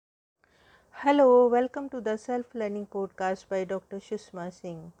Hello, welcome to the Self-Learning Podcast by Dr. Sushma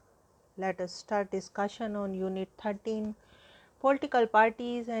Singh. Let us start discussion on Unit 13, Political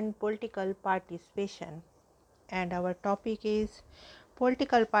Parties and Political Participation. And our topic is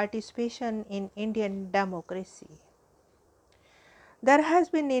Political Participation in Indian Democracy. There has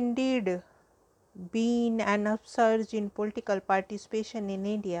indeed been an upsurge in political participation in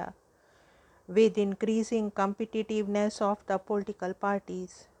India with increasing competitiveness of the political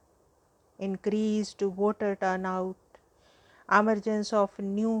parties, increased voter turnout, emergence of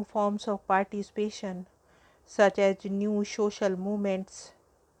new forms of participation such as new social movements,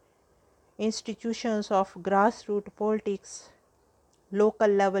 institutions of grassroots politics, local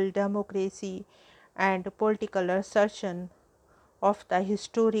level democracy, and political assertion of the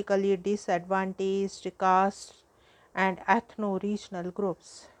historically disadvantaged castes and ethno-regional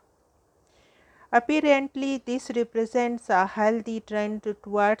groups. Apparently, this represents a healthy trend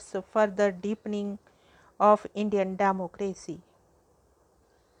towards further deepening of Indian democracy.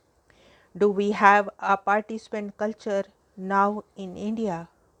 Do we have a participant culture now in India?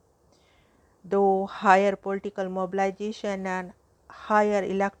 Though higher political mobilization and higher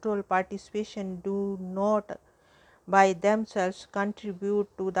electoral participation do not by themselves contribute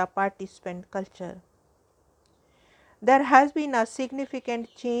to the participant culture. There has been a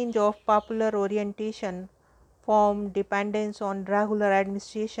significant change of popular orientation from dependence on regular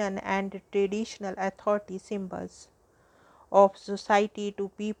administration and traditional authority symbols of society to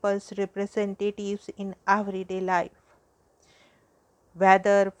people's representatives in everyday life,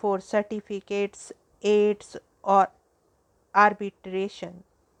 whether for certificates, aids, or arbitration.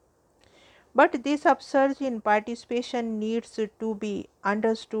 But this upsurge in participation needs to be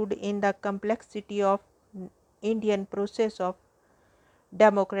understood in the complexity of Indian process of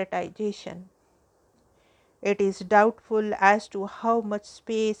democratization. It is doubtful as to how much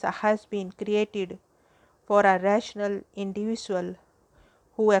space has been created for a rational individual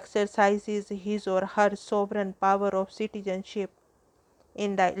who exercises his or her sovereign power of citizenship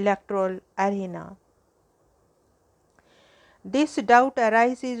in the electoral arena. This doubt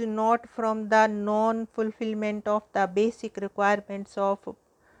arises not from the non-fulfillment of the basic requirements of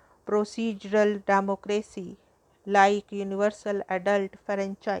procedural democracy like universal adult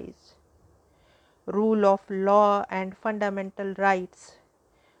franchise, rule of law and fundamental rights,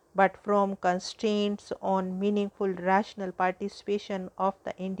 but from constraints on meaningful rational participation of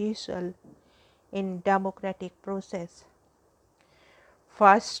the individual in democratic process.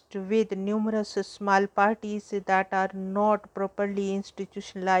 First, with numerous small parties that are not properly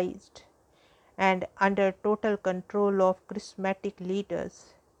institutionalized and under total control of charismatic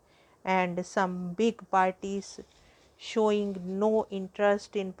leaders, and some big parties showing no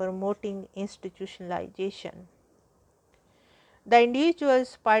interest in promoting institutionalization. The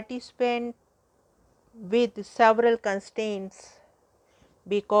individuals participate with several constraints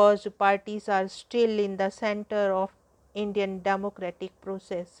because parties are still in the center of Indian democratic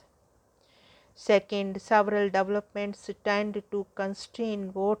process. Second, several developments tend to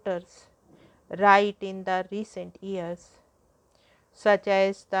constrain voters' right in the recent years, such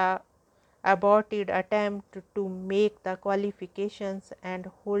as the aborted attempt to make the qualifications and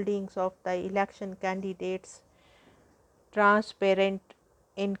holdings of the election candidates transparent,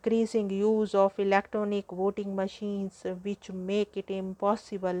 increasing use of electronic voting machines which make it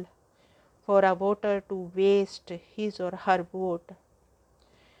impossible for a voter to waste his or her vote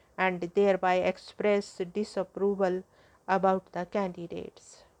and thereby express disapproval about the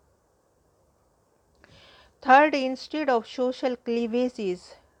candidates. Third, instead of social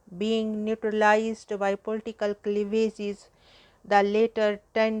cleavages being neutralized by political cleavages, the latter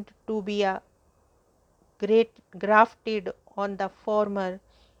tend to be grafted on the former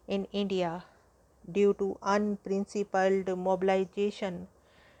in India due to unprincipled mobilization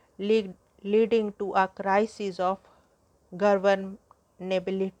leading to a crisis of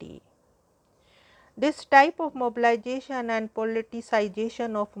governability. This type of mobilization and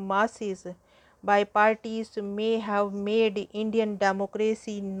politicization of masses by parties may have made Indian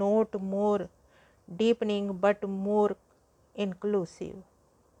democracy not more deepening but more inclusive.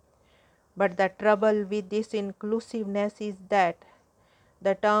 But the trouble with this inclusiveness is that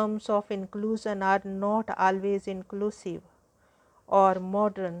the terms of inclusion are not always inclusive or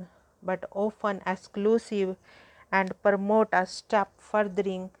modern, but often exclusive and promote a step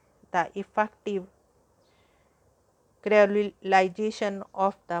furthering the effective creolization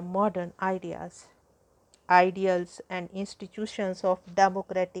of the modern ideals, and institutions of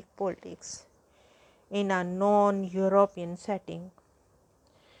democratic politics in a non-European setting.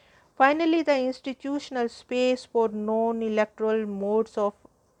 Finally, the institutional space for non-electoral modes of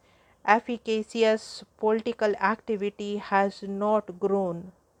efficacious political activity has not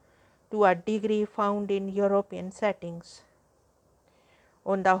grown to a degree found in European settings.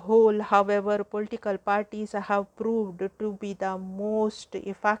 On the whole, however, political parties have proved to be the most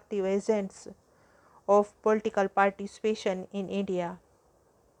effective agents of political participation in India.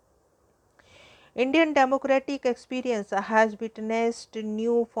 Indian democratic experience has witnessed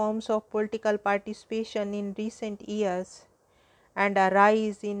new forms of political participation in recent years and a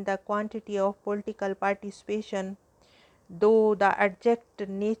rise in the quantity of political participation, though the exact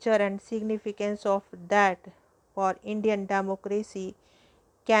nature and significance of that for Indian democracy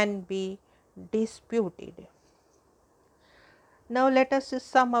can be disputed. Now let us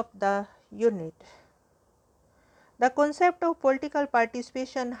sum up the unit. The concept of political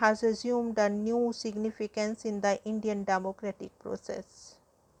participation has assumed a new significance in the Indian democratic process.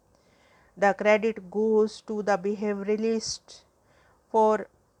 The credit goes to the behavioralists for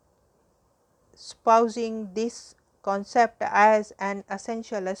espousing this concept as an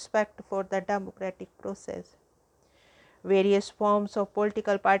essential aspect for the democratic process. Various forms of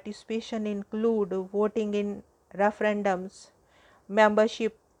political participation include voting in referendums,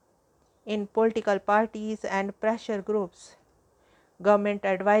 membership in political parties and pressure groups, government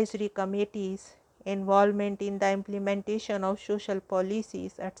advisory committees, involvement in the implementation of social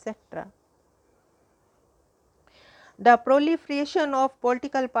policies, etc. The proliferation of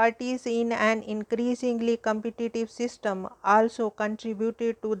political parties in an increasingly competitive system also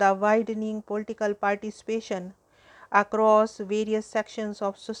contributed to the widening political participation across various sections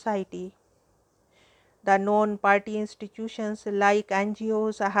of society. The non-party institutions like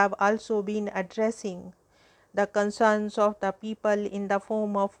NGOs have also been addressing the concerns of the people in the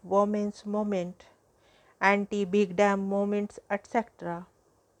form of women's movement, anti-big dam movements, etc.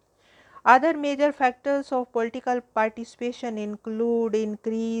 Other major factors of political participation include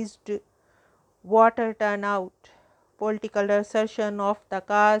increased voter turnout, political assertion of the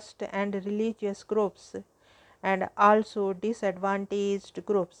caste and religious groups, and also disadvantaged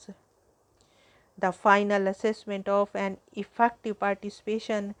groups. The final assessment of an effective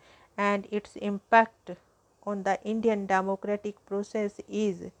participation and its impact on the Indian democratic process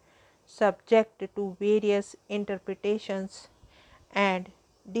is subject to various interpretations and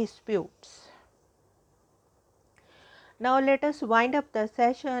disputes. Now let us wind up the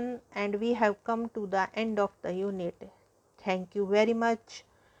session, and we have come to the end of the unit. Thank you very much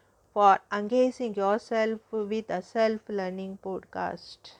for engaging yourself with a self-learning podcast.